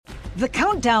The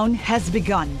countdown has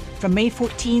begun. From May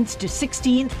 14th to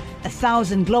 16th,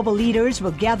 1,000 global leaders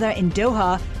will gather in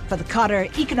Doha for the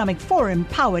Qatar Economic Forum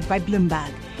powered by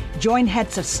Bloomberg. Join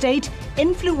heads of state,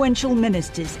 influential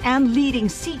ministers, and leading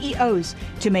CEOs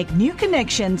to make new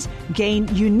connections,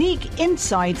 gain unique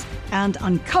insights, and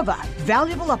uncover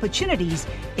valuable opportunities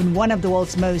in one of the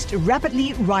world's most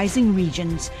rapidly rising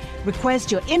regions.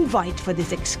 Request your invite for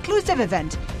this exclusive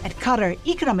event at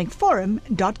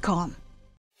QatarEconomicForum.com.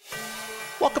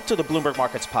 Welcome to the Bloomberg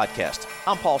Markets Podcast.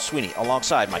 I'm Paul Sweeney,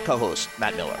 alongside my co-host,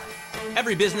 Matt Miller.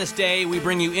 Every business day, we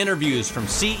bring you interviews from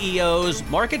CEOs,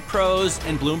 market pros,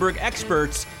 and Bloomberg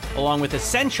experts, along with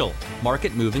essential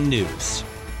market-moving news.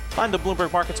 Find the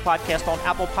Bloomberg Markets Podcast on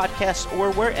Apple Podcasts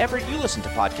or wherever you listen to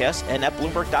podcasts and at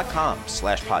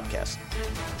Bloomberg.com/podcast.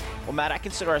 Well, Matt, I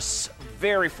consider us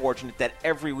very fortunate that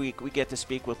every week we get to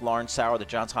speak with Lauren Sauer of the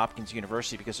Johns Hopkins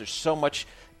University, because there's so much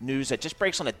news that just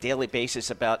breaks on a daily basis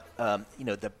about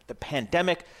the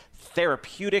pandemic,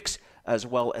 therapeutics, as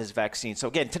well as vaccines. So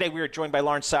again, today we are joined by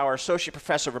Lauren Sauer, Associate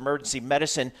Professor of Emergency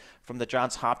Medicine from the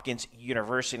Johns Hopkins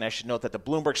University. And I should note that the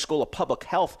Bloomberg School of Public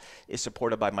Health is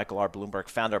supported by Michael R. Bloomberg,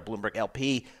 founder of Bloomberg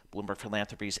LP, Bloomberg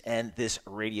Philanthropies, and this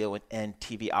radio and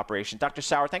TV operation. Dr.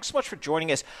 Sauer, thanks so much for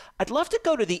joining us. I'd love to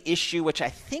go to the issue which I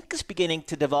think is beginning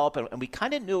to develop, and we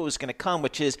kind of knew it was going to come,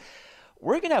 which is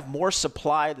we're going to have more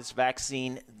supply of this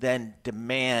vaccine than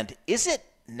demand. Is it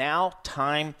now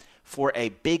time for a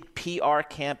big PR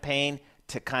campaign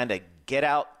to kind of get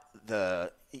out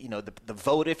the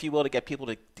vote, if you will, to get people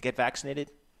to get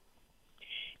vaccinated?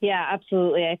 Yeah,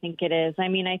 absolutely. I think it is. I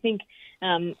mean, I think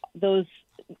those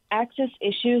access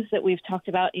issues that we've talked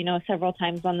about, several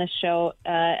times on this show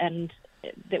and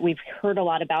that we've heard a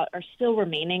lot about are still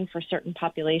remaining for certain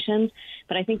populations.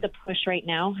 But I think the push right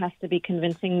now has to be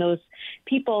convincing those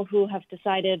people who have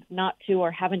decided not to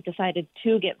or haven't decided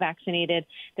to get vaccinated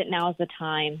that now is the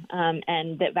time,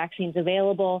 and that vaccine's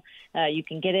available. You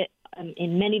can get it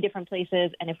in many different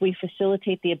places. And if we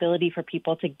facilitate the ability for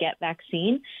people to get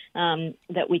vaccine,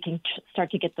 that we can start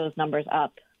to get those numbers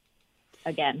up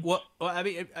again. Well, I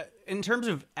mean, in terms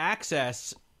of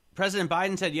access, President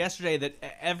Biden said yesterday that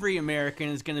every American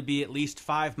is going to be at least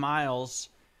 5 miles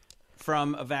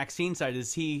from a vaccine site.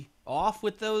 Is he off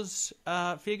with those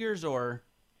figures, or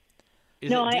is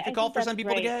it difficult for some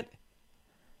people to get?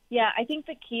 Yeah, I think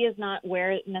the key is not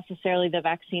where necessarily the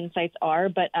vaccine sites are,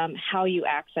 but how you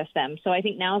access them. So I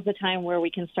think now is the time where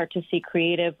we can start to see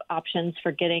creative options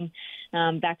for getting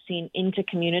vaccine into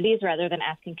communities rather than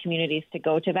asking communities to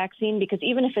go to vaccine, because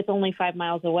even if it's only 5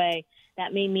 miles away,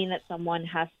 that may mean that someone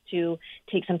has to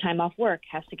take some time off work,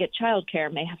 has to get childcare,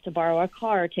 may have to borrow a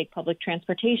car, take public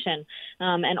transportation,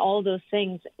 and all of those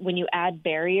things. When you add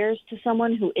barriers to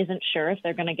someone who isn't sure if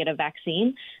they're going to get a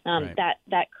vaccine, Right.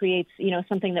 that creates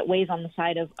something that weighs on the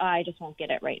side of I just won't get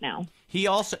it right now. He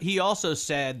also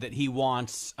said that he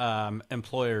wants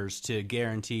employers to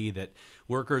guarantee that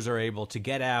workers are able to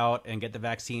get out and get the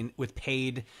vaccine with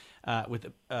paid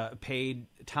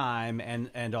time,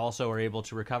 and also are able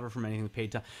to recover from anything with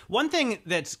paid time. One thing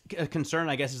that's a concern,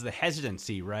 I guess, is the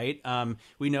hesitancy, right?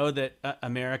 We know that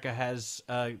America has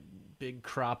a big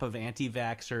crop of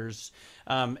anti-vaxxers,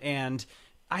 and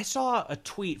I saw a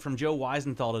tweet from Joe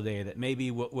Weisenthal today that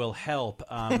maybe will help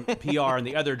PR in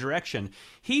the other direction.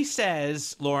 He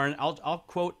says, Lauren, I'll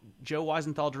quote Joe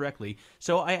Weisenthal directly,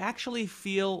 "So I actually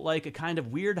feel like a kind of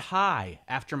weird high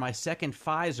after my second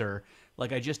Pfizer,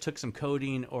 like I just took some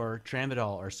codeine or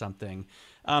tramadol or something."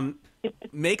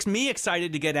 Makes me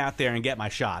excited to get out there and get my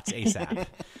shots ASAP.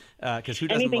 Because who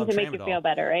doesn't Anything love to tramadol? make you feel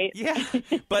better, right? Yeah,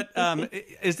 but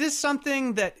is this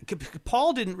something that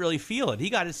Paul didn't really feel it? He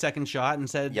got his second shot and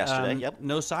said yesterday,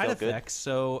 no side Felt effects. Good.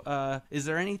 So is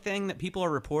there anything that people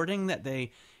are reporting that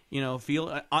they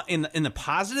feel in the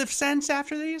positive sense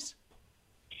after these?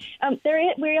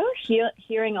 We are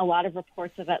hearing a lot of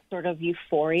reports of that sort of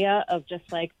euphoria of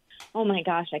just like, oh my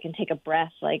gosh, I can take a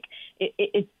breath. Like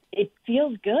it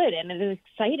feels good and it is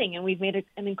exciting, and we've made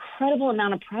an incredible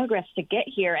amount of progress to get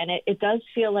here. And it does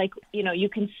feel like, you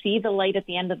can see the light at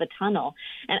the end of the tunnel.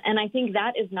 And I think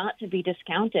that is not to be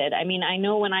discounted. I mean, I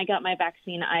know when I got my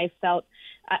vaccine, I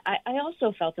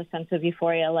also felt a sense of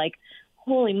euphoria, like,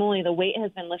 holy moly, the weight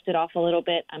has been lifted off a little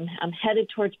bit. I'm headed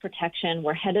towards protection.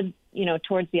 We're headed,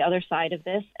 towards the other side of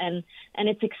this. And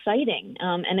it's exciting.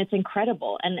 And it's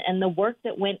incredible. And the work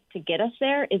that went to get us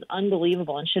there is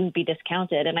unbelievable and shouldn't be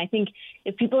discounted. And I think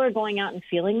if people are going out and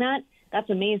feeling that, that's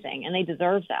amazing. And they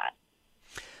deserve that.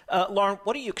 Lauren,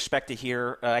 what do you expect to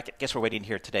hear? I guess we're waiting to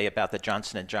hear today about the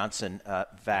Johnson & Johnson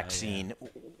vaccine. Oh,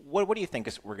 yeah. What do you think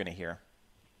we're going to hear?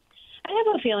 I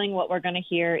have a feeling what we're going to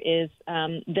hear is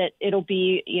that it'll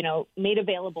be, made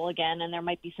available again, and there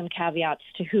might be some caveats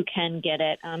to who can get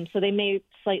it. So they may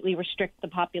slightly restrict the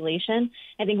population.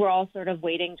 I think we're all sort of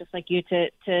waiting, just like you,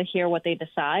 to hear what they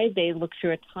decide. They look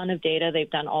through a ton of data. They've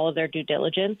done all of their due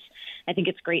diligence. I think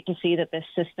it's great to see that this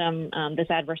system, this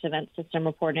adverse event system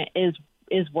reporting is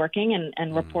working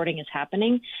and reporting is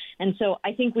happening. And so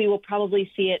I think we will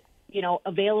probably see it,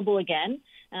 available again.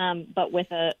 But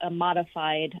with a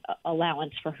modified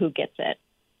allowance for who gets it.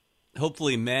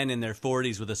 Hopefully men in their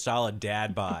 40s with a solid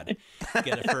dad bod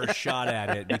get a first shot at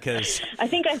it, because I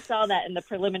think I saw that in the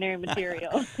preliminary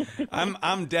material.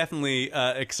 I'm definitely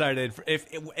excited.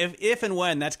 If and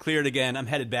when that's cleared again, I'm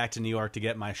headed back to New York to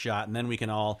get my shot, and then we can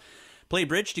all play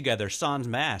bridge together, sans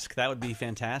mask. That would be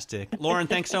fantastic. Lauren,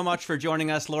 thanks so much for joining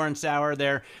us. Lauren Sauer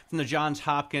there from the Johns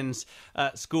Hopkins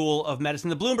School of Medicine.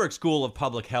 The Bloomberg School of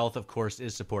Public Health, of course,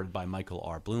 is supported by Michael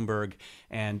R. Bloomberg.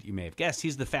 And you may have guessed,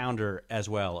 he's the founder as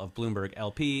well of Bloomberg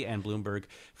LP and Bloomberg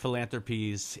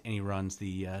Philanthropies. And he runs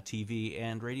the TV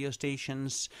and radio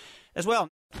stations as well.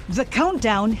 The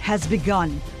countdown has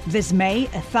begun. This May,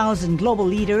 1,000 global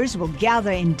leaders will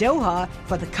gather in Doha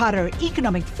for the Qatar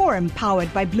Economic Forum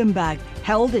powered by Bloomberg,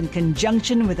 held in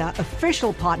conjunction with our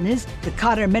official partners, the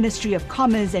Qatar Ministry of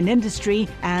Commerce and Industry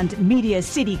and Media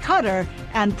City Qatar,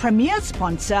 and premier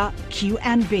sponsor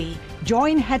Q&B.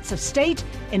 Join heads of state,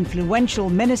 influential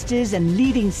ministers, and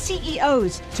leading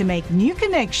CEOs to make new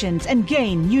connections and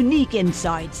gain unique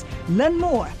insights. Learn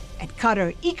more at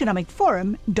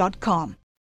QatarEconomicForum.com.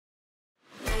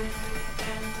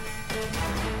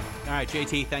 All right,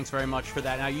 JT, thanks very much for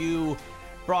that. Now, you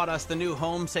brought us the new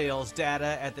home sales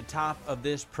data at the top of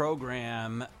this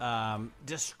program,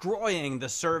 destroying the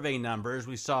survey numbers.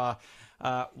 We saw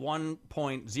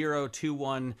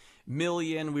 1.021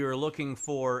 million. We were looking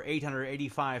for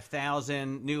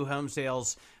 885,000 new home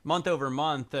sales month over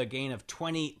month, a gain of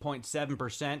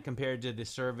 20.7% compared to the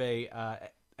survey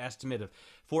estimate of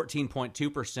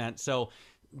 14.2%. So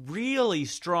really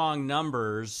strong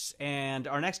numbers. And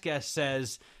our next guest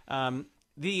says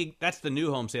that's the new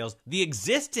home sales. The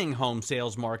existing home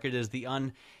sales market is the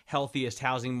unhealthiest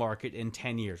housing market in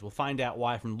 10 years. We'll find out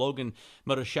why from Logan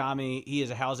Motoshami. He is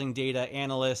a housing data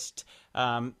analyst,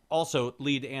 also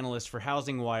lead analyst for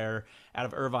Housing Wire out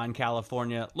of Irvine,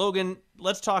 California. Logan,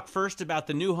 let's talk first about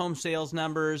the new home sales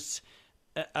numbers.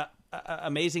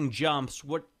 Amazing jumps.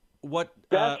 What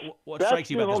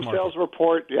strikes you about this market? Sales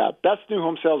report, best new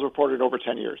home sales report in over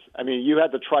 10 years. I mean, you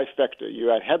had the trifecta. You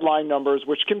had headline numbers,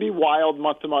 which can be wild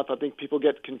month to month. I think people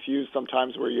get confused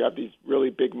sometimes where you have these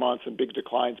really big months and big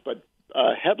declines. But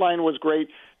headline was great,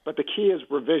 but the key is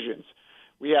revisions.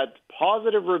 We had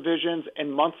positive revisions,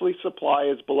 and monthly supply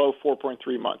is below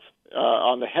 4.3 months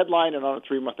on the headline and on a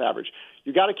 3-month average.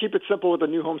 You got to keep it simple with the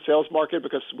new home sales market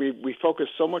because we focus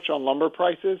so much on lumber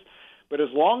prices. But as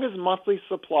long as monthly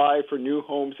supply for new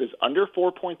homes is under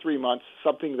 4.3 months,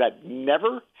 something that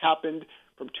never happened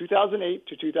from 2008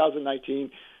 to 2019,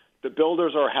 the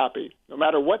builders are happy. No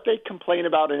matter what they complain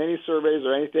about in any surveys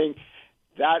or anything,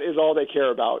 that is all they care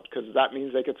about because that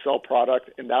means they could sell product,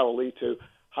 and that will lead to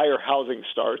higher housing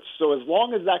starts. So as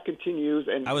long as that continues,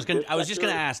 and I was just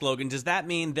going to ask, Logan, does that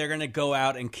mean they're going to go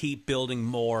out and keep building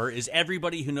more? Is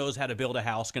everybody who knows how to build a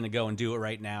house going to go and do it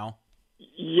right now?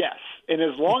 Yes. And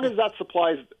as long as that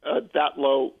supply is that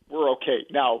low, we're okay.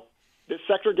 Now, this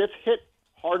sector gets hit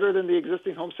harder than the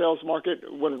existing home sales market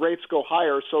when rates go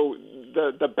higher. So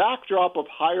the backdrop of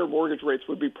higher mortgage rates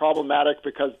would be problematic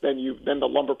because then the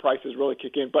lumber prices really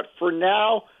kick in. But for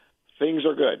now, things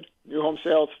are good. New home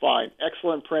sales, fine.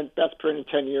 Excellent print, best print in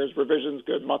 10 years. Revisions,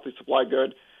 good. Monthly supply,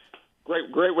 good.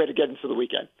 Great way to get into the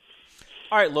weekend.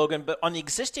 All right, Logan, but on the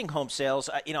existing home sales,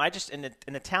 I just in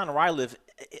the town where I live,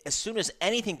 as soon as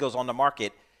anything goes on the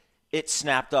market, it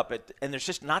snapped up, and there's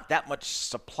just not that much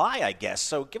supply, I guess.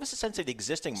 So give us a sense of the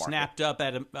existing market. Snapped up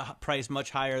at a price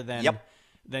much higher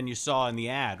than you saw in the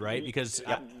ad, right? Because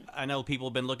I know people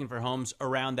have been looking for homes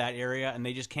around that area, and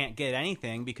they just can't get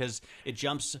anything because it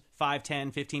jumps 5,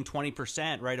 10, 15,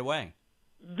 20% right away.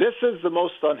 This is the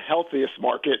most unhealthiest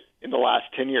market in the last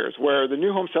 10 years, where the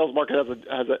new home sales market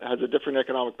has a different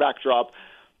economic backdrop.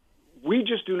 We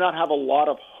just do not have a lot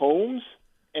of homes,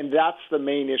 and that's the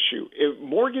main issue.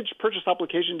 Mortgage purchase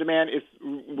application demand is,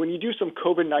 when you do some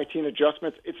COVID-19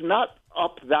 adjustments, it's not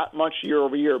up that much year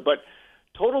over year, but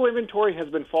total inventory has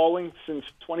been falling since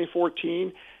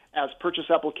 2014 as purchase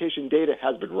application data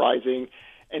has been rising.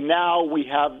 And now we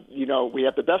have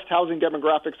the best housing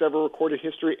demographics ever recorded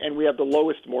in history, and we have the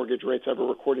lowest mortgage rates ever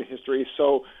recorded in history.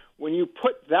 So when you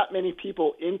put that many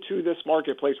people into this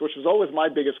marketplace, which is always my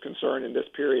biggest concern in this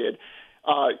period,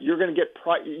 you're going to get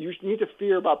you need to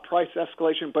fear about price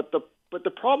escalation. But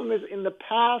the problem is, in the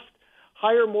past,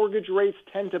 higher mortgage rates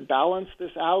tend to balance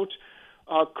this out.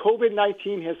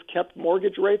 COVID-19 has kept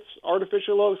mortgage rates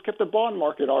artificially low, has kept the bond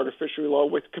market artificially low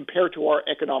compared to our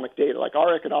economic data. Like,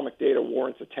 our economic data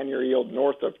warrants a 10-year yield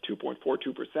north of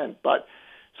 2.42%. But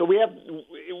so we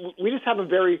just have a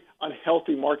very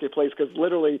unhealthy marketplace, because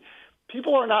literally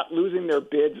people are not losing their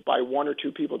bids by one or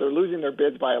two people. They're losing their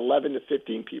bids by 11 to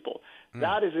 15 people.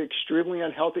 That is extremely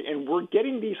unhealthy, and we're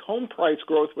getting these home price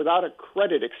growth without a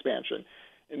credit expansion.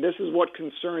 And this is what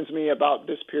concerns me about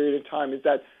this period of time, is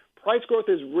that price growth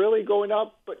is really going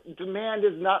up, but demand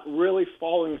is not really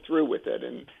following through with it.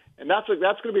 And that's going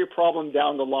to be a problem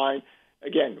down the line.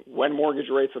 Again, when mortgage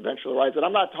rates eventually rise, and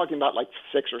I'm not talking about like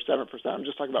 6 or 7%. I'm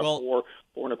just talking about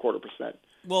 4.25%.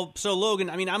 Well, so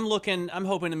Logan, I mean, I'm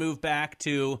hoping to move back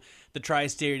to the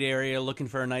tri-state area, looking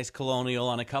for a nice colonial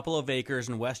on a couple of acres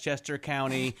in Westchester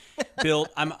County, built.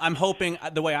 I'm hoping,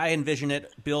 the way I envision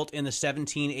it, built in the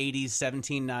 1780s,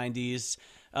 1790s.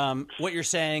 What you're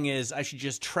saying is I should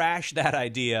just trash that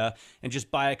idea and just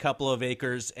buy a couple of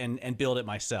acres and build it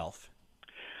myself.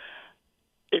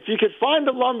 If you could find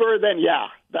the lumber, then yeah,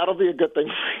 that'll be a good thing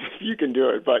if you can do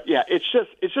it. But yeah, it's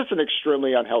just an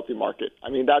extremely unhealthy market. I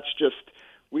mean,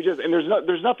 and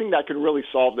there's nothing that can really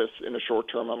solve this in the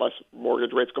short term unless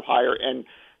mortgage rates go higher. And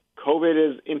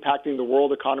COVID is impacting the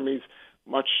world economies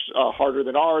much harder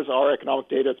than ours. Our economic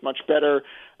data is much better,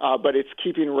 but it's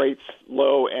keeping rates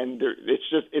low, and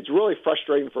it's really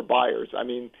frustrating for buyers. I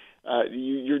mean,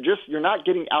 you're not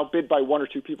getting outbid by one or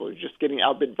two people. You're just getting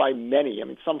outbid by many. I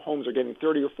mean, some homes are getting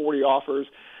 30 or 40 offers,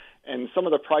 and some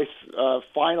of the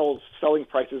final selling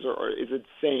prices is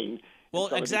insane. Well,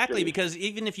 exactly, because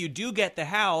even if you do get the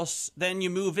house, then you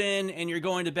move in and you're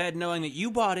going to bed knowing that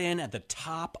you bought in at the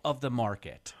top of the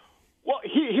market. Well,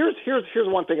 here's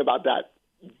one thing about that.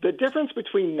 The difference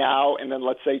between now and then,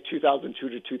 let's say, 2002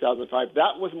 to 2005,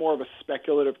 that was more of a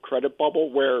speculative credit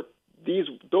bubble where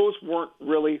those weren't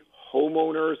really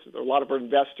homeowners. There were a lot of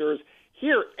investors.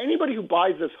 Here, anybody who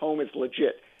buys this home is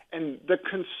legit. And the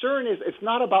concern is it's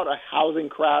not about a housing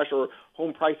crash or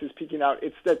home prices peaking out.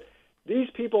 It's that these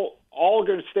people all are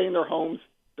going to stay in their homes.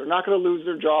 They're not going to lose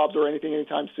their jobs or anything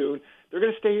anytime soon. They're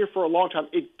going to stay here for a long time.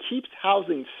 It keeps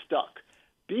housing stuck.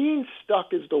 Being stuck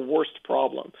is the worst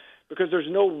problem because there's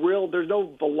no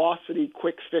velocity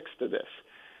quick fix to this.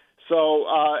 So,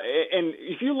 and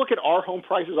if you look at our home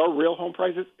prices, our real home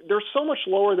prices, they're so much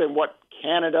lower than what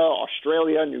Canada,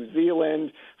 Australia, New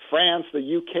Zealand, France, the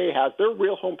UK has. Their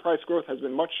real home price growth has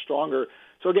been much stronger.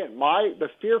 So again, the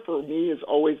fear for me is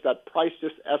always that price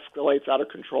just escalates out of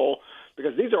control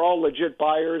because these are all legit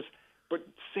buyers, but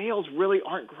sales really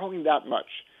aren't growing that much.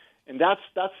 And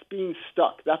that's being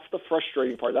stuck. That's the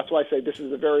frustrating part. That's why I say this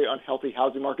is a very unhealthy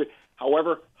housing market.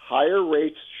 However, higher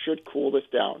rates should cool this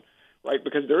down, right?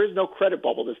 Because there is no credit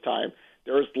bubble this time.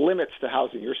 There is limits to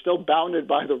housing. You're still bounded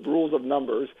by the rules of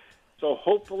numbers. So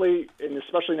hopefully, and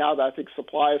especially now that I think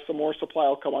some more supply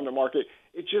will come on the market,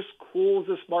 it just cools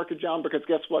this market down because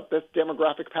guess what? This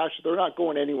demographic patch, they're not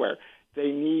going anywhere.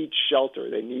 They need shelter.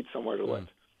 They need somewhere to live.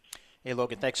 Hey,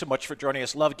 Logan, thanks so much for joining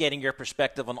us. Love getting your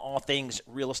perspective on all things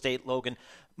real estate. Logan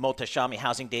Mohtashami,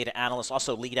 housing data analyst,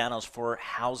 also lead analyst for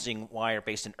Housing Wire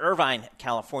based in Irvine,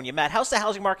 California. Matt, how's the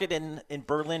housing market in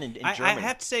Berlin and in Germany? I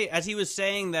have to say, as he was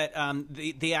saying, that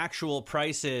the actual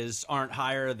prices aren't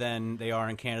higher than they are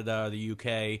in Canada or the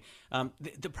UK.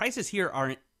 The prices here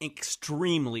are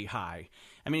extremely high.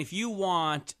 I mean, if you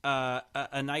want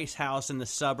a nice house in the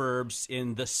suburbs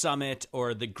in the Summit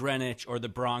or the Greenwich or the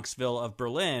Bronxville of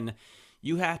Berlin,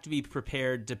 you have to be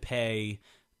prepared to pay,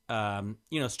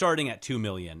 starting at $2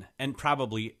 million and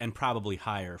probably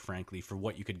higher, frankly, for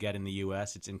what you could get in the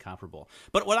U.S. It's incomparable.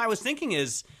 But what I was thinking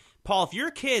is, Paul, if your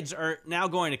kids are now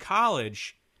going to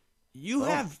college, you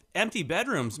have empty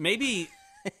bedrooms. Maybe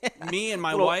me and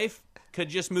my wife could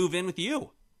just move in with you.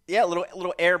 Yeah, a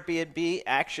little Airbnb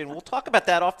action. We'll talk about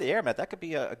that off the air, Matt. That could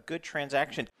be a good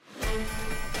transaction.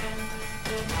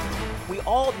 We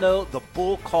all know the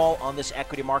bull call on this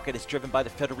equity market is driven by the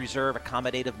Federal Reserve,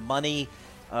 accommodative money.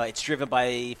 It's driven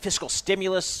by fiscal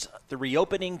stimulus, the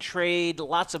reopening trade,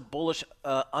 lots of bullish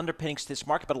underpinnings to this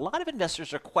market. But a lot of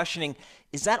investors are questioning,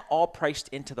 is that all priced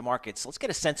into the market? So let's get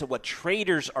a sense of what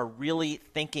traders are really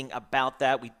thinking about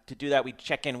that. To do that, we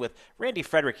check in with Randy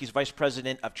Frederick. He's Vice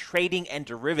President of Trading and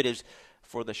Derivatives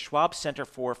for the Schwab Center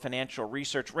for Financial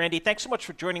Research. Randy, thanks so much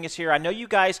for joining us here. I know you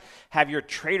guys have your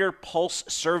Trader Pulse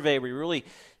survey where you really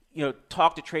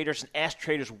talk to traders and ask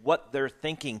traders what they're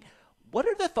thinking. What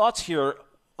are the thoughts here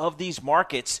of these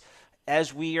markets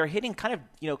as we are hitting kind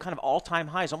of all-time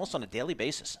highs almost on a daily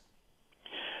basis?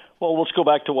 Well, let's go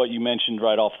back to what you mentioned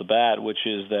right off the bat, which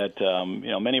is that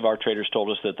many of our traders told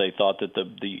us that they thought that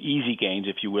the easy gains,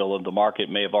 if you will, of the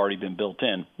market may have already been built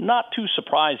in. Not too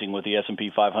surprising with the S&P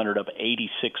 500 up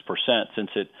 86% since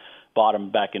it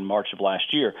bottomed back in March of last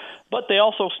year. But they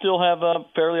also still have a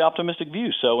fairly optimistic view.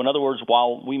 So, in other words,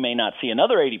 while we may not see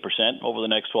another 80% over the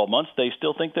next 12 months, they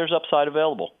still think there's upside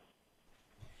available.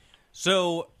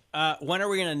 So, when are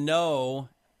we going to know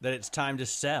that it's time to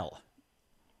sell?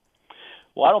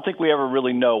 Well, I don't think we ever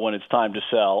really know when it's time to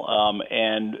sell,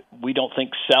 and we don't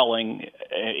think selling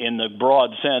in the broad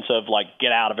sense of like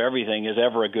get out of everything is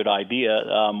ever a good idea.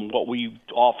 What we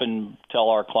often tell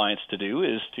our clients to do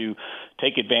is to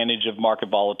take advantage of market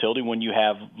volatility when you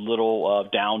have little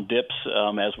down dips,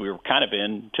 as we were kind of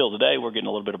in till today. We're getting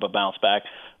a little bit of a bounce back.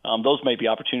 Those may be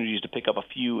opportunities to pick up a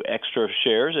few extra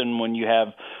shares, and when you have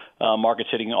markets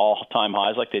hitting all-time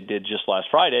highs like they did just last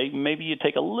Friday, maybe you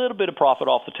take a little bit of profit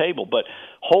off the table. But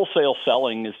wholesale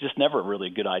selling is just never really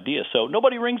a good idea. So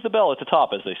nobody rings the bell at the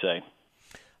top, as they say.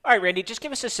 All right, Randy, just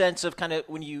give us a sense of kind of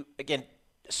when you, again,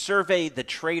 survey the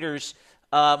traders,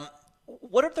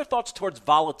 what are their thoughts towards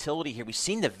volatility here? We've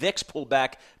seen the VIX pull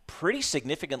back pretty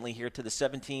significantly here to the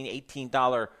 $17,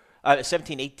 $18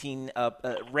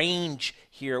 range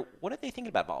here. What are they thinking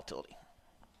about volatility?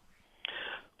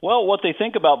 Well, what they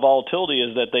think about volatility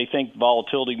is that they think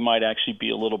volatility might actually be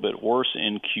a little bit worse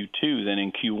in Q2 than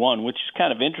in Q1, which is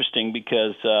kind of interesting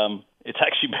because it's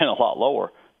actually been a lot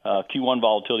lower. Q1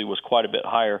 volatility was quite a bit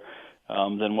higher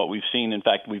than what we've seen. In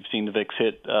fact, we've seen the VIX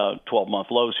hit 12-month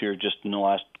lows here just in the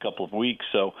last couple of weeks.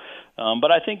 So,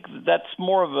 but I think that's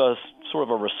more of a sort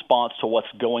of a response to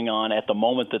what's going on at the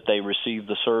moment that they received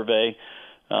the survey.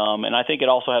 And I think it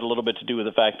also had a little bit to do with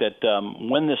the fact that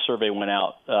when this survey went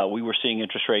out, we were seeing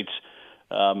interest rates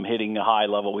hitting a high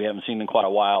level we haven't seen in quite a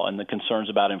while, and the concerns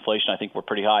about inflation I think were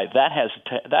pretty high. That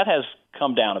has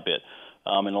come down a bit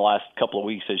in the last couple of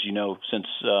weeks, as you know, since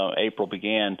April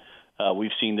began.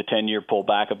 We've seen the 10-year pull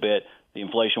back a bit. The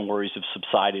inflation worries have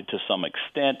subsided to some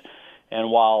extent, and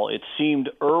while it seemed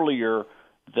earlier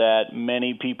that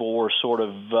many people were sort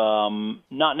of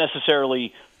not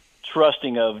necessarily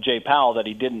trusting of Jay Powell that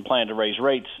he didn't plan to raise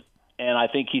rates, and I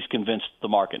think he's convinced the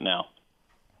market now.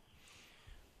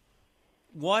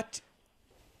 What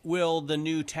will the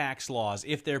new tax laws,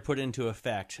 if they're put into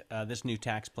effect, this new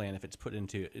tax plan, if it's put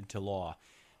into law,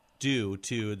 do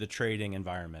to the trading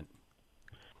environment?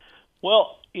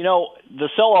 Well, the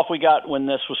sell-off we got when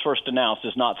this was first announced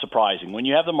is not surprising. When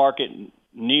you have the market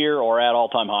near or at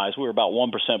all-time highs, we were about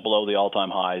 1% below the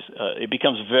all-time highs. It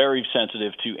becomes very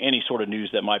sensitive to any sort of news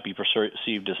that might be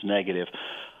perceived as negative.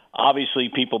 Obviously,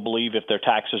 people believe if their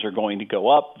taxes are going to go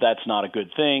up, that's not a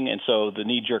good thing, and so the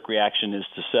knee-jerk reaction is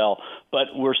to sell.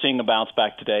 But we're seeing a bounce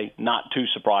back today, not too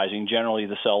surprising. Generally,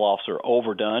 the sell-offs are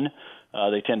overdone.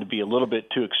 They tend to be a little bit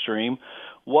too extreme.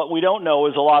 What we don't know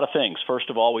is a lot of things.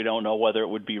 First of all, we don't know whether it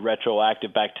would be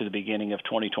retroactive back to the beginning of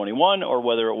 2021 or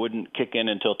whether it wouldn't kick in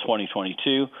until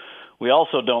 2022. We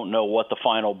also don't know what the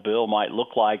final bill might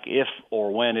look like if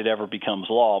or when it ever becomes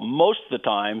law. Most of the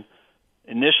time,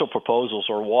 initial proposals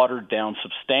are watered down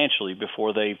substantially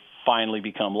before they finally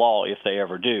become law, if they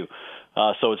ever do.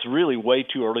 So it's really way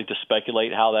too early to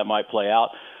speculate how that might play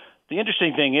out. The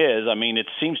interesting thing is, it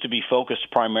seems to be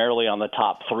focused primarily on the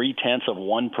top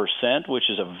 0.3%, which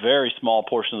is a very small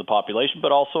portion of the population,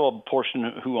 but also a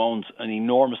portion who owns an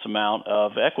enormous amount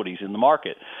of equities in the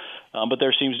market. But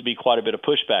there seems to be quite a bit of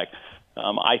pushback.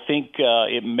 I think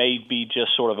it may be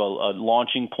just sort of a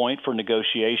launching point for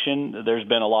negotiation. There's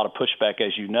been a lot of pushback,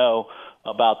 as you know,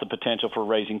 about the potential for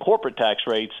raising corporate tax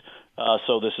rates.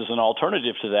 So this is an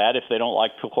alternative to that. If they don't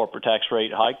like the corporate tax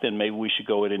rate hike, then maybe we should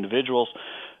go with individuals.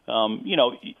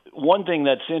 One thing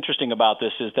that's interesting about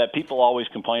this is that people always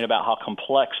complain about how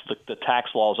complex the tax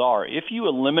laws are. If you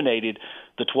eliminated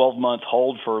the 12-month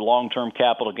hold for long-term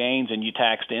capital gains and you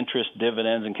taxed interest,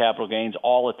 dividends, and capital gains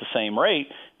all at the same rate,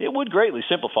 it would greatly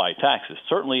simplify taxes.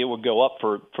 Certainly it would go up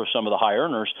for some of the high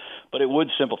earners, but it would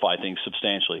simplify things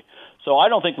substantially. So I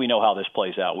don't think we know how this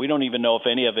plays out. We don't even know if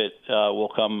any of it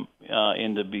will come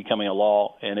into becoming a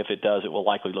law, and if it does, it will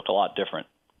likely look a lot different.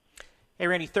 Hey,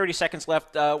 Randy, 30 seconds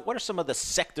left. What are some of the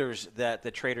sectors that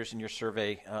the traders in your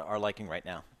survey are liking right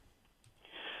now?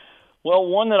 Well,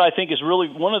 one that I think is really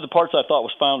one of the parts I thought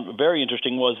was found very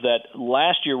interesting was that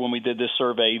last year when we did this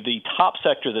survey, the top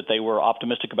sector that they were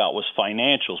optimistic about was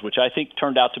financials, which I think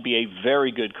turned out to be a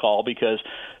very good call because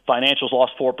financials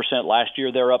lost 4% last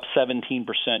year. They're up 17%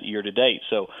 year to date.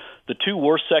 So the two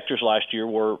worst sectors last year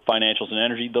were financials and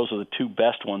energy. Those are the two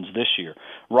best ones this year.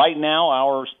 Right now,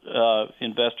 our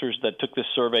investors that took this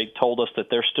survey told us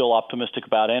that they're still optimistic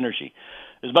about energy.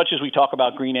 as much as we talk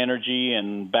about green energy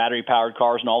and battery-powered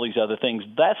cars and all these other things,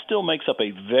 that still makes up a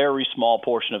very small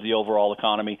portion of the overall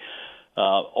economy.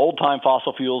 Old-time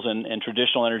fossil fuels and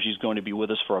traditional energy is going to be with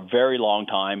us for a very long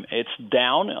time. It's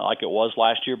down like it was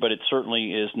last year, but it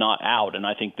certainly is not out, and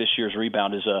I think this year's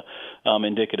rebound is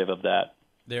indicative of that.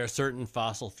 There are certain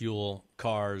fossil fuel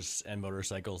cars and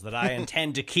motorcycles that I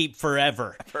intend to keep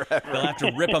forever. They'll have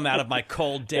to rip them out of my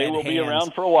cold, dead hands. They will be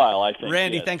around for a while, I think.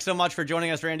 Randy, yes. Thanks so much for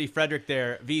joining us. Randy Frederick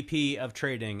there, VP of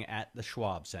Trading at the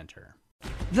Schwab Center.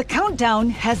 The countdown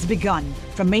has begun.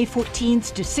 From May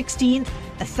 14th to 16th,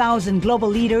 1,000 global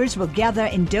leaders will gather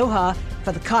in Doha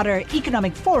for the Qatar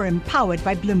Economic Forum powered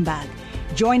by Bloomberg.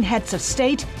 Join heads of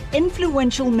state,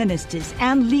 influential ministers,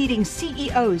 and leading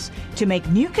CEOs to make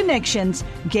new connections,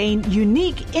 gain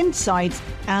unique insights,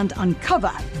 and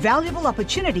uncover valuable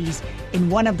opportunities in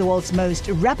one of the world's most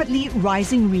rapidly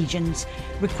rising regions.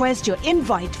 Request your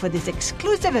invite for this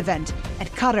exclusive event at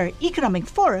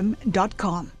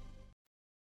QatarEconomicForum.com.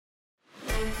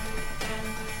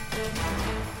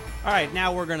 All right,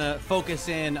 now we're going to focus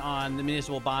in on the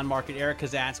municipal bond market. Eric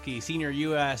Kazatsky, Senior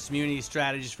U.S. Muni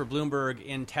Strategist for Bloomberg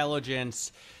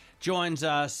Intelligence, joins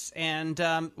us. And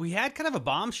we had kind of a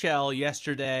bombshell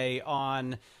yesterday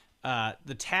on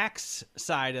the tax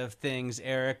side of things,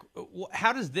 Eric.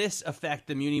 How does this affect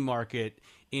the muni market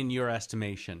in your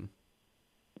estimation?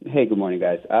 Hey, good morning,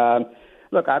 guys.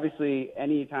 Look, obviously,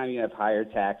 anytime you have higher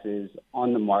taxes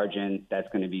on the margin, that's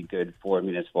going to be good for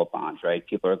municipal bonds, right?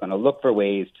 People are going to look for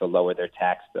ways to lower their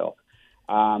tax bill.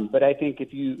 But I think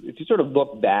if you sort of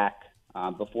look back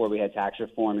before we had tax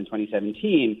reform in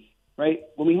 2017, right,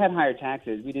 when we had higher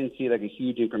taxes, we didn't see like a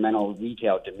huge incremental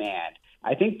retail demand.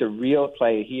 I think the real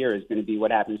play here is going to be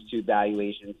what happens to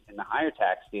valuations in the higher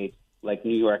tax states like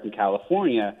New York and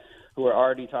California, who are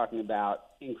already talking about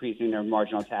increasing their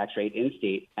marginal tax rate in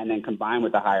state, and then combined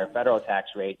with the higher federal tax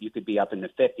rate, you could be up in the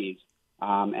 50s,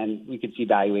 and we could see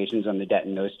valuations on the debt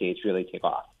in those states really take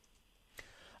off.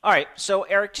 All right, so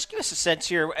Eric, just give us a sense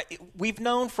here. We've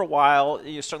known for a while,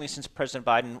 certainly since President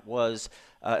Biden was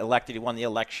elected, he won the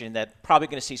election, that probably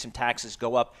going to see some taxes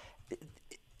go up.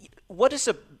 What is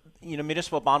a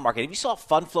municipal bond market? Have you saw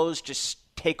fund flows just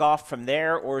take off from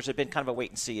there, or has it been kind of a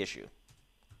wait-and-see issue?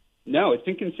 No, it's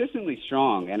been consistently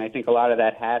strong, and I think a lot of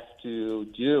that has to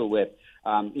do with,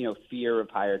 fear of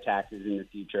higher taxes in the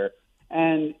future.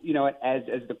 And, as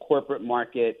the corporate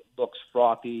market looks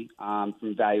frothy from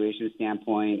a valuation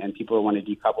standpoint and people want to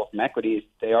decouple from equities,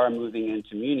 they are moving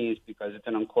into munis because it's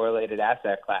an uncorrelated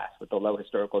asset class with a low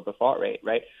historical default rate,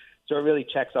 right? So it really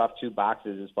checks off two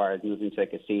boxes as far as moving to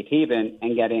like a safe haven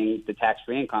and getting the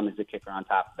tax-free income as the kicker on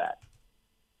top of that.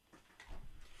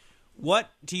 What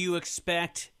do you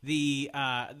expect the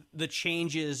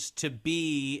changes to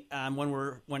be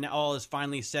when all is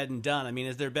finally said and done? I mean,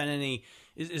 has there been any?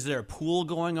 Is there a pool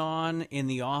going on in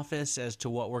the office as to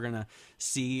what we're going to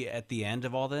see at the end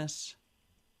of all this?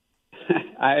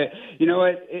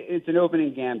 It's an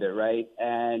opening gambit, right?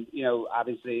 And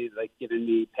obviously, like given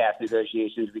the past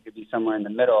negotiations, we could be somewhere in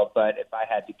the middle. But if I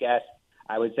had to guess,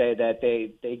 I would say that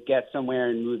they get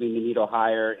somewhere in moving the needle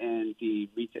higher in the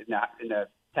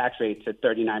tax rate to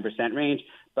 39% range,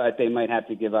 but they might have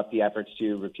to give up the efforts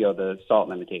to repeal the SALT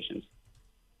limitations.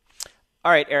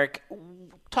 All right, Eric,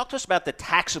 talk to us about the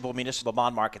taxable municipal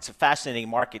bond market. It's a fascinating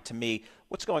market to me.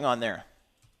 What's going on there?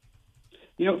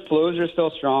 Flows are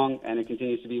still strong, and it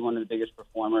continues to be one of the biggest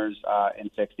performers in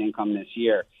fixed income this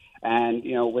year. And,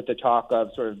 with the talk of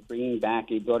sort of bringing back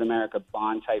a Build America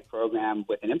bond-type program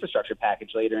with an infrastructure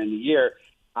package later in the year,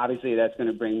 obviously, that's going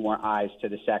to bring more eyes to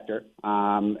the sector,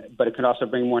 but it could also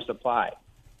bring more supply.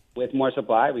 With more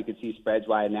supply, we could see spreads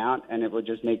widen out, and it would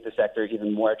just make the sector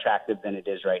even more attractive than it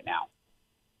is right now.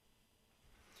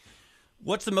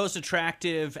 What's the most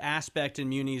attractive aspect in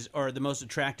munis, or the most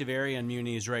attractive area in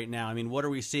munis right now? I mean, what are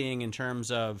we seeing in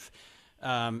terms of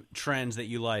trends that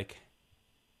you like?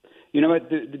 You know what?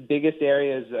 The biggest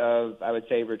areas of, I would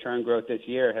say, return growth this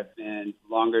year have been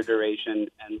longer duration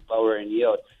and lower in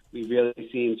yield. We've really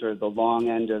seen sort of the long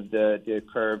end of the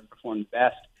curve perform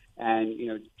best, and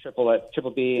triple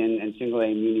B and single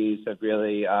A munis have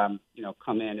really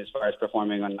come in as far as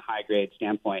performing on a high grade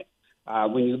standpoint.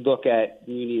 When you look at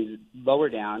munis lower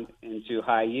down into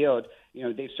high yield,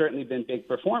 they've certainly been big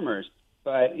performers.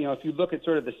 But if you look at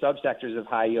sort of the subsectors of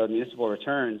high yield municipal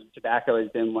returns, tobacco has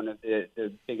been one of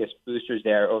the biggest boosters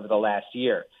there over the last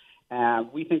year.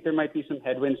 We think there might be some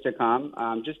headwinds to come,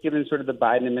 just given sort of the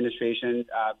Biden administration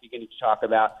beginning to talk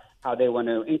about how they want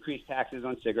to increase taxes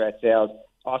on cigarette sales,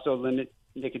 also limit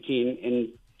nicotine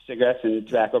in cigarettes and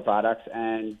tobacco products,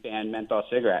 and ban menthol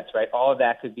cigarettes, right? All of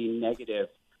that could be negative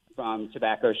from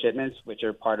tobacco shipments, which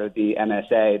are part of the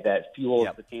MSA that fuels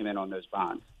the payment on those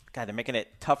bonds. God, they're making it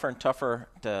tougher and tougher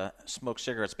to smoke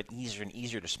cigarettes, but easier and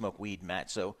easier to smoke weed, Matt.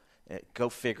 So go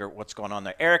figure what's going on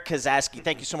there. Eric Kozaski,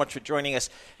 thank you so much for joining us.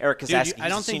 Eric Kozaski, I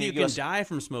don't think you can die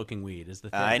from smoking weed is the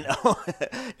thing. I know.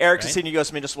 Eric is Senior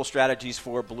U.S. Municipal Strategies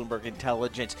for Bloomberg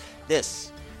Intelligence.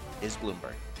 This is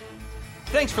Bloomberg.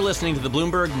 Thanks for listening to the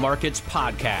Bloomberg Markets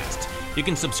Podcast. You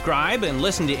can subscribe and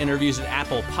listen to interviews at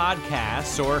Apple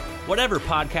Podcasts or whatever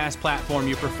podcast platform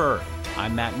you prefer.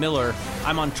 I'm Matt Miller.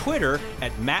 I'm on Twitter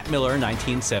at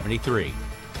MattMiller1973.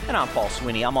 And I'm Paul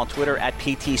Sweeney. I'm on Twitter at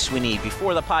PT Sweeney.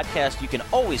 Before the podcast, you can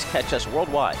always catch us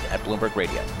worldwide at Bloomberg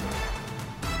Radio.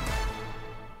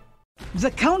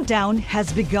 The countdown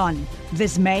has begun.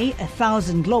 This May,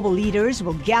 1,000 global leaders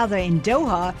will gather in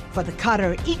Doha for the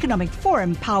Qatar Economic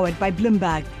Forum powered by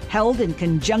Bloomberg, held in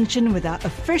conjunction with our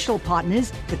official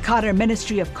partners, the Qatar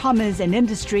Ministry of Commerce and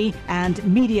Industry and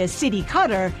Media City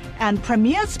Qatar, and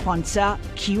premier sponsor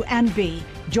QNB.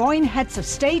 Join heads of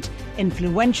state,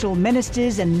 influential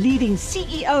ministers, and leading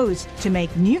CEOs to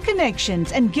make new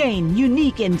connections and gain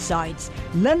unique insights.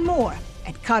 Learn more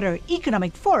at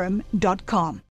QatarEconomicForum.com.